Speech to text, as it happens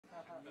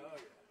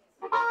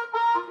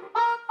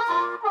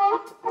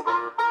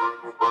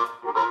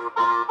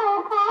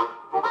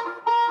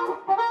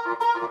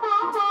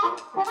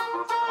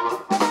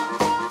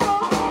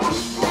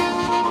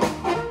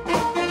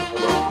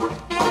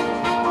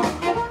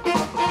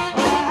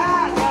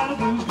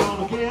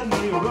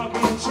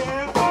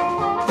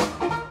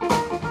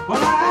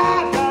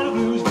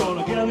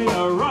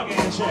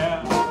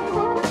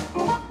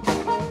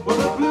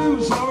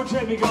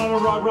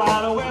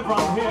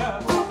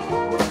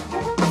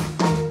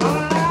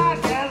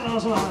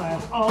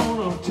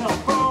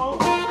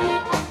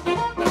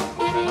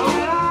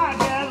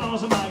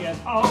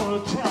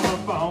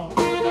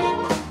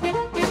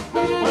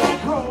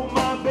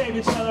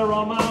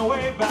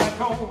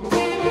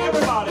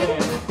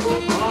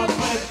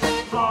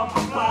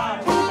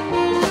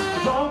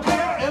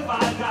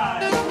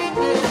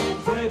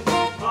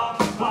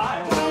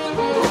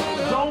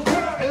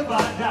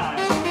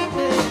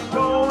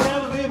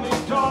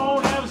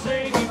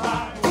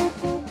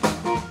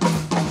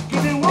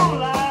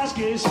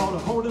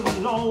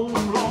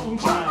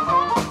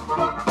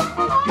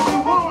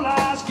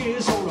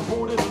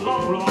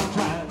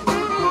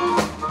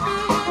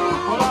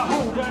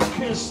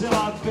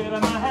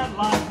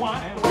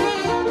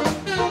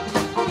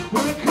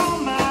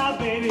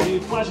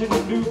flashing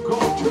a new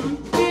gold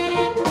tooth.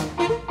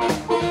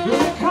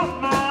 Here it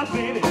come my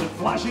baby,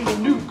 flashing a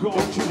new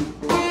gold tooth.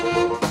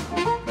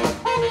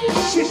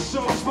 She's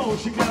so small,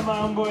 she got my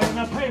umbo in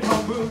a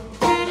payphone booth.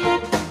 I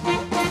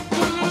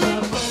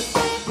said, flip,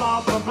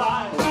 flop, and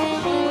fly.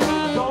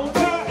 Don't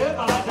care if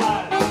I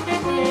die.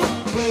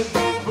 Flip,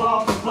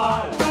 flop, and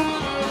fly.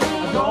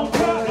 Don't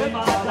care if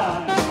I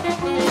die.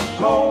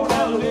 Don't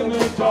ever leave me,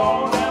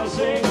 don't ever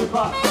say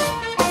goodbye.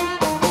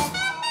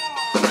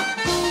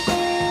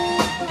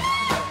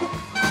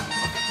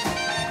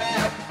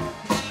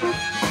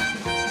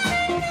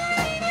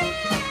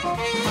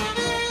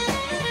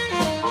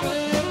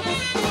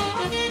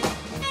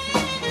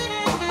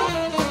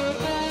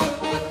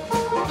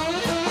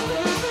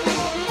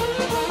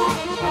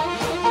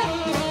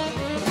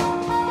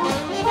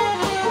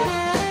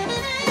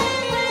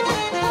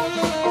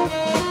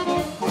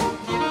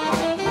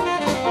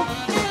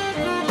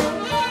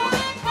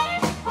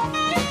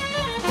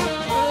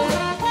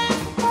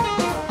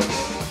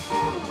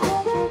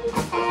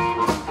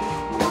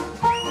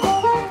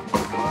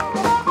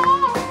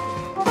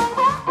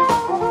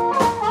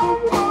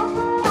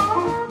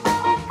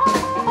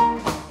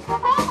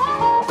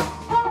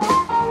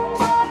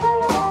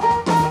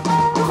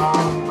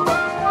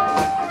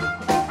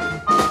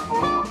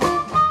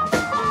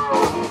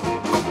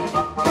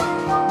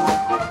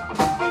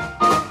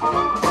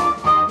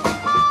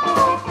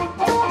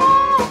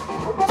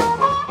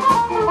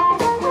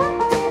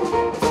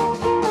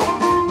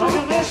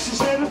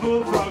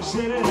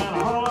 Sitting in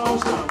a hollow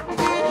stump.